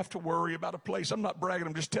revivals, didn't have to worry about a place. I'm not bragging.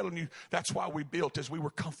 I'm just telling you that's why we built, as we were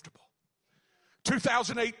comfortable.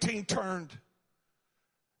 2018 turned,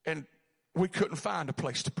 and we couldn't find a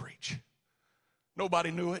place to preach. Nobody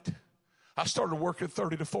knew it. I started working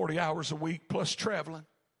 30 to 40 hours a week, plus traveling.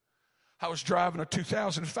 I was driving a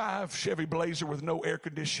 2005 Chevy Blazer with no air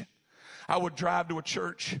conditioning. I would drive to a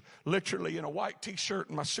church literally in a white T-shirt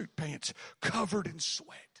and my suit pants, covered in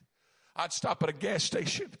sweat. I'd stop at a gas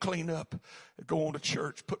station, clean up, go on to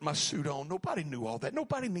church, put my suit on. Nobody knew all that.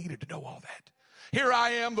 Nobody needed to know all that. Here I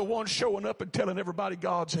am, the one showing up and telling everybody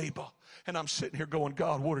God's able. And I'm sitting here going,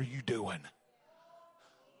 God, what are you doing?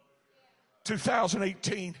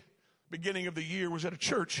 2018, beginning of the year, was at a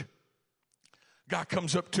church. Guy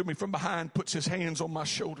comes up to me from behind, puts his hands on my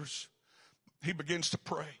shoulders. He begins to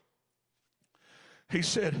pray. He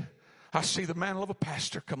said, I see the mantle of a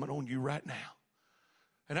pastor coming on you right now.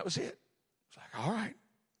 And that was it. It's like, all right.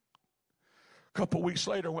 A couple of weeks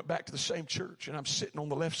later, I went back to the same church, and I'm sitting on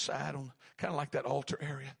the left side on kind of like that altar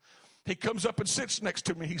area. He comes up and sits next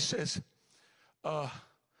to me. He says, the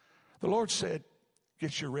Lord said,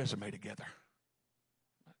 get your resume together.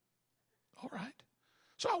 All right.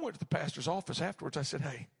 So I went to the pastor's office afterwards. I said,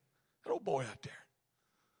 hey, that old boy out there,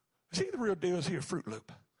 is he the real deal? Is he a Fruit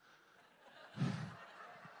Loop?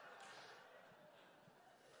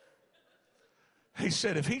 He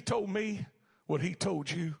said, if he told me what he told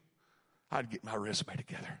you, I'd get my resume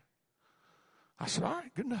together. I said, all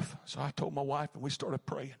right, good enough. So I told my wife, and we started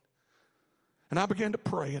praying. And I began to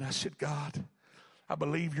pray, and I said, God, I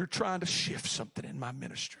believe you're trying to shift something in my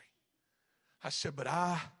ministry. I said, but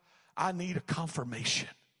I need a confirmation.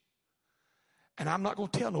 And I'm not going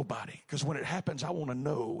to tell nobody, because when it happens, I want to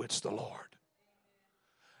know it's the Lord.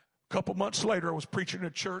 A couple months later, I was preaching in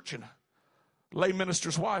a church, and a lay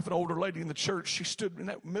minister's wife, an older lady in the church, she stood in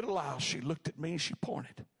that middle aisle. She looked at me and she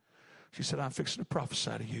pointed. She said, I'm fixing to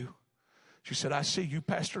prophesy to you. She said, I see you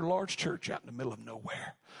pastor a large church out in the middle of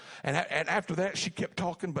nowhere. And after that, she kept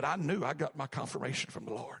talking, but I knew I got my confirmation from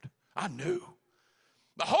the Lord. I knew.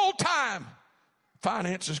 The whole time,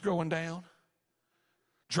 finances going down,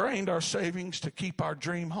 drained our savings to keep our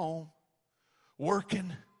dream home,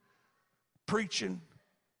 working, preaching,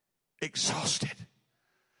 exhausted.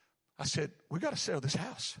 I said, we got to sell this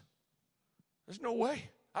house. There's no way.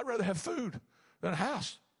 I'd rather have food than a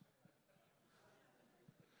house.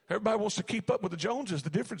 Everybody wants to keep up with the Joneses. The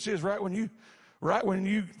difference is right when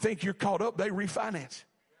you think you're caught up, they refinance.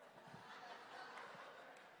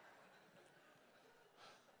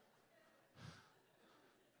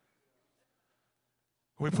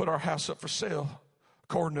 We put our house up for sale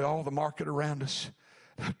according to all the market around us.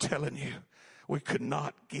 I'm telling you, we could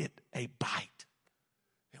not get a bite.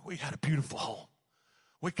 And we had a beautiful home.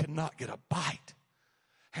 We could not get a bite.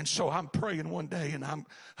 And so I'm praying one day, and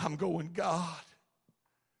I'm going, God,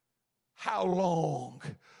 how long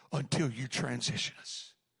until you transition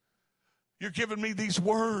us? You're giving me these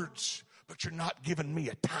words, but you're not giving me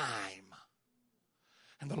a time.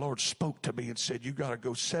 And the Lord spoke to me and said, you got to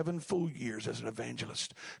go 7 full years as an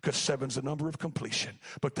evangelist, because 7's the number of completion.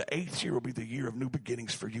 But the 8th year will be the year of new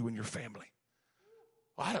beginnings for you and your family.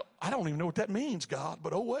 I don't even know what that means, God,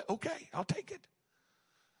 but okay, I'll take it.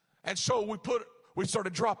 And so we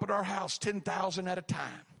started dropping our house 10,000 at a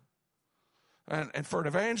time. And for an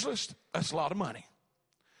evangelist, that's a lot of money.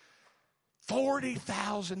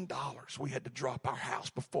 $40,000 we had to drop our house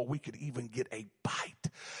before we could even get a bite.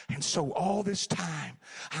 And so all this time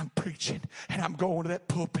I'm preaching and I'm going to that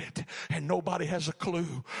pulpit, and nobody has a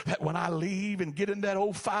clue that when I leave and get in that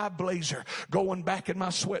old 5 Blazer going back in my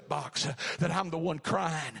sweatbox, that I'm the one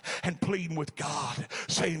crying and pleading with God,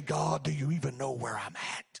 saying, God, do you even know where I'm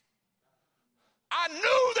at? I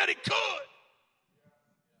knew that he could,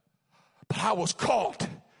 but I was caught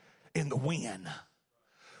in the wind.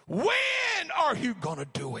 When are you going to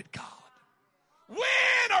do it, God?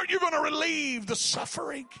 When are you going to relieve the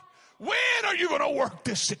suffering? When are you going to work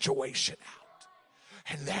this situation out?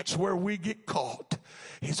 And that's where we get caught,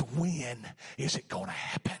 is when is it going to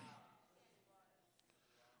happen?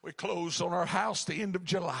 We closed on our house the end of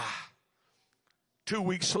July. 2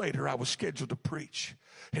 weeks later, I was scheduled to preach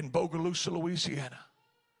in Bogalusa, Louisiana.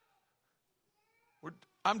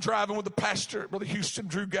 I'm driving with the pastor, Brother Houston.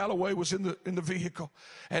 Drew Galloway was in the vehicle.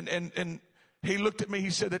 And he looked at me.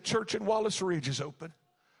 He said, "That church in Wallace Ridge is open.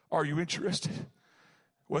 Are you interested?"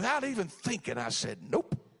 Without even thinking, I said,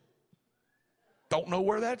 "Nope. Don't know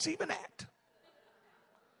where that's even at."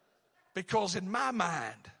 Because in my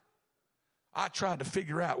mind, I tried to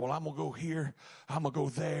figure out, well, I'm going to go here, I'm going to go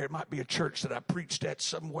there. It might be a church that I preached at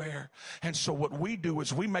somewhere. And so what we do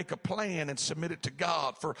is we make a plan and submit it to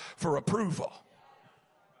God for approval.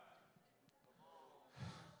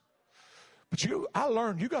 But I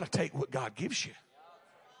learned you got to take what God gives you.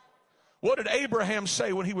 What did Abraham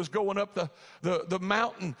say when he was going up the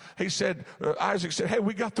mountain? He said, Isaac said, "Hey,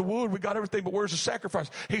 we got the wood, we got everything, but where's the sacrifice?"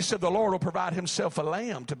 He said, "The Lord will provide himself a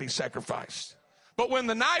lamb to be sacrificed." But when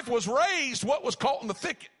the knife was raised, what was caught in the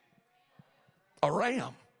thicket? A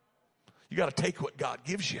ram. You got to take what God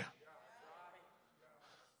gives you.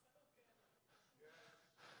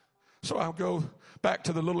 So I'll go back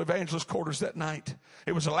to the little evangelist quarters that night.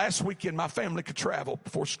 It was the last weekend my family could travel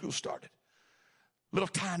before school started. Little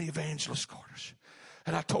tiny evangelist quarters.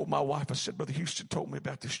 And I told my wife, I said, "Brother Houston told me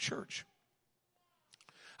about this church."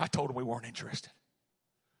 I told him we weren't interested.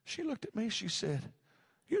 She looked at me, she said,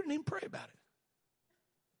 "You didn't even pray about it."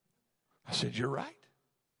 I said, "You're right.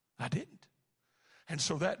 I didn't." And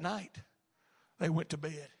so that night, they went to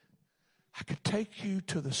bed. I could take you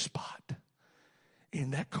to the spot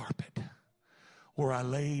in that carpet where I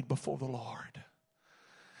laid before the Lord.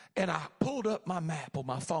 And I pulled up my map on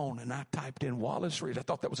my phone and I typed in Wallace Ridge. I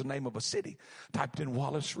thought that was the name of a city. Typed in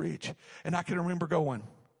Wallace Ridge. And I can remember going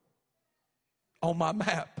on my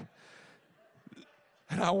map.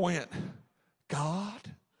 And I went,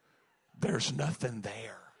 "God, there's nothing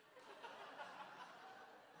there."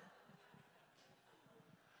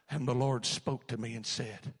 And the Lord spoke to me and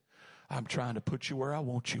said, "I'm trying to put you where I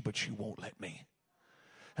want you, but you won't let me."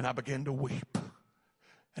 And I began to weep.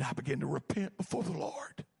 And I began to repent before the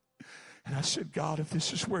Lord. And I said, "God, if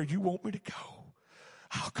this is where you want me to go,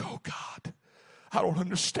 I'll go, God. I don't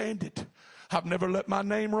understand it. I've never let my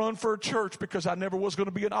name run for a church because I never was going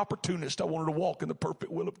to be an opportunist. I wanted to walk in the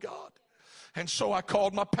perfect will of God." And so I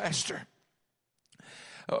called my pastor.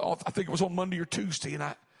 I think it was on Monday or Tuesday, and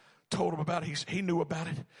I told him about it. He knew about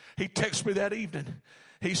it. He texted me that evening.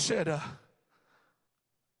 He said, he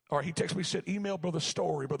texted me, he said, "Email Brother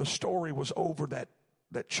Story." Brother Story was over that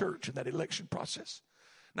church and that election process.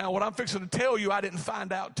 Now, what I'm fixing to tell you, I didn't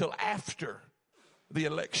find out till after the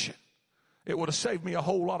election. It would have saved me a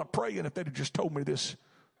whole lot of praying if they'd have just told me this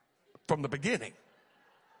from the beginning.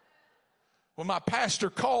 When my pastor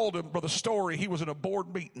called him, Brother Story, he was in a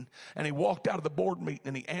board meeting, and he walked out of the board meeting,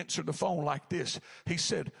 and he answered the phone like this. He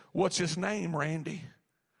said, "What's his name, Randy?"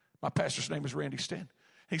 My pastor's name is Randy Stan.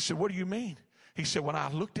 He said, "What do you mean?" He said, "When I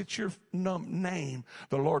looked at your name,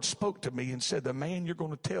 the Lord spoke to me and said, the man you're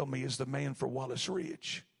going to tell me is the man for Wallace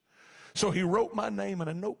Ridge." So he wrote my name in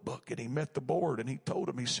a notebook, and he met the board, and he told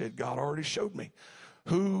him, he said, "God already showed me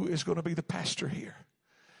who is going to be the pastor here."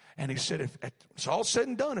 And he said, "If it's all said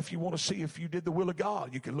and done, if you want to see if you did the will of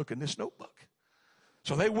God, you can look in this notebook."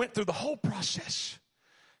 So they went through the whole process,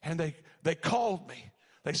 and they called me.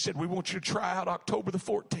 They said, "We want you to try out October the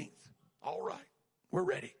 14th. All right, we're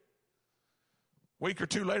ready. Week or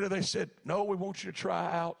two later, they said, "No, we want you to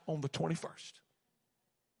try out on the 21st.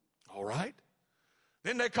 All right.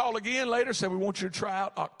 Then they called again later, said, "We want you to try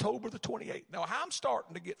out October the 28th. Now, I'm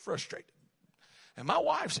starting to get frustrated. And my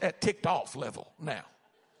wife's at ticked off level now.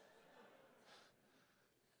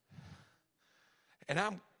 And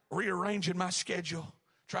I'm rearranging my schedule,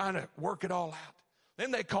 trying to work it all out.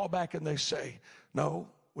 Then they call back and they say, "No,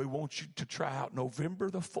 we want you to try out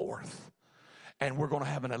November the 4th. And we're going to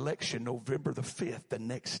have an election November the 5th, the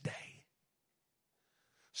next day."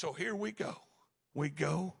 So here we go. We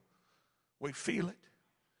feel it.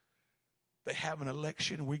 They have an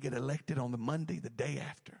election. We get elected on the Monday, the day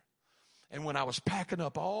after. And when I was packing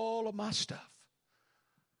up all of my stuff,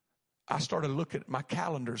 I started looking at my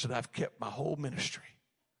calendars that I've kept my whole ministry.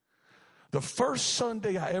 The first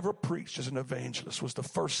Sunday I ever preached as an evangelist was the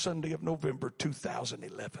first Sunday of November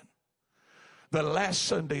 2011. The last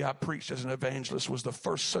Sunday I preached as an evangelist was the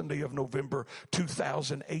first Sunday of November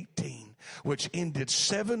 2018. which ended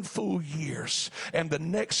 7 full years. And the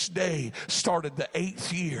next day started the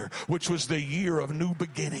 8th year, which was the year of new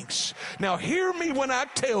beginnings. Now hear me when I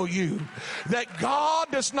tell you that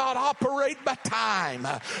God does not operate by time,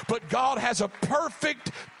 but God has a perfect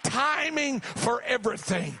timing for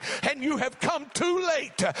everything. And you have come too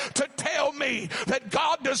late to tell me that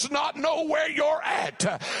God does not know where you're at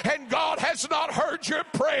and God has not heard your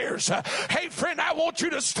prayers. Hey friend, I want you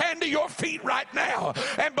to stand to your feet right now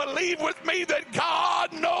and believe with me that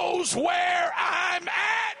God knows where I'm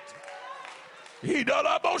at.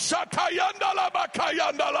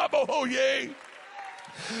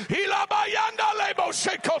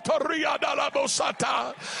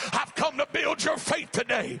 I've come to build your faith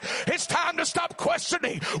today. It's time to stop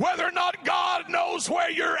questioning whether or not God knows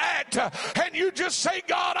where you're at, and you just say,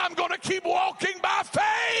 God, I'm going to keep walking by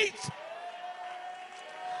faith.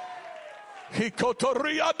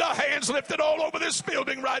 Hands lifted all over this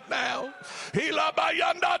building right now.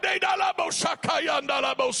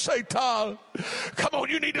 Come on,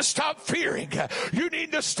 you need to stop fearing. You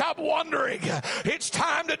need to stop wondering. It's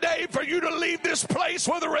time today for you to leave this place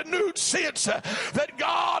with a renewed sense that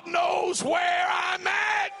God knows where I'm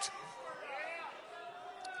at.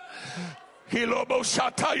 I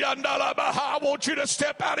want you to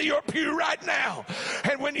step out of your pew right now.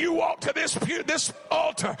 And when you walk to this pew, this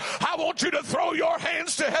altar, I want you to throw your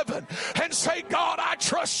hands to heaven and say, God, I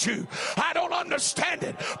trust you. I don't understand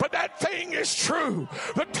it, but that thing is true.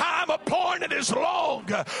 The time appointed is long.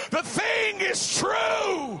 The thing is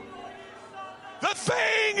true. The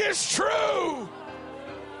thing is true.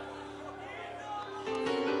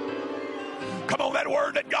 Come on, that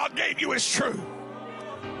word that God gave you is true.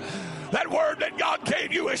 That word that God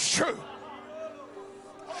gave you is true.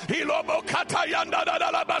 Come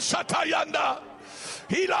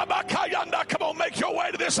on, make your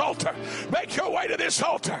way to this altar. Make your way to this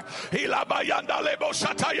altar.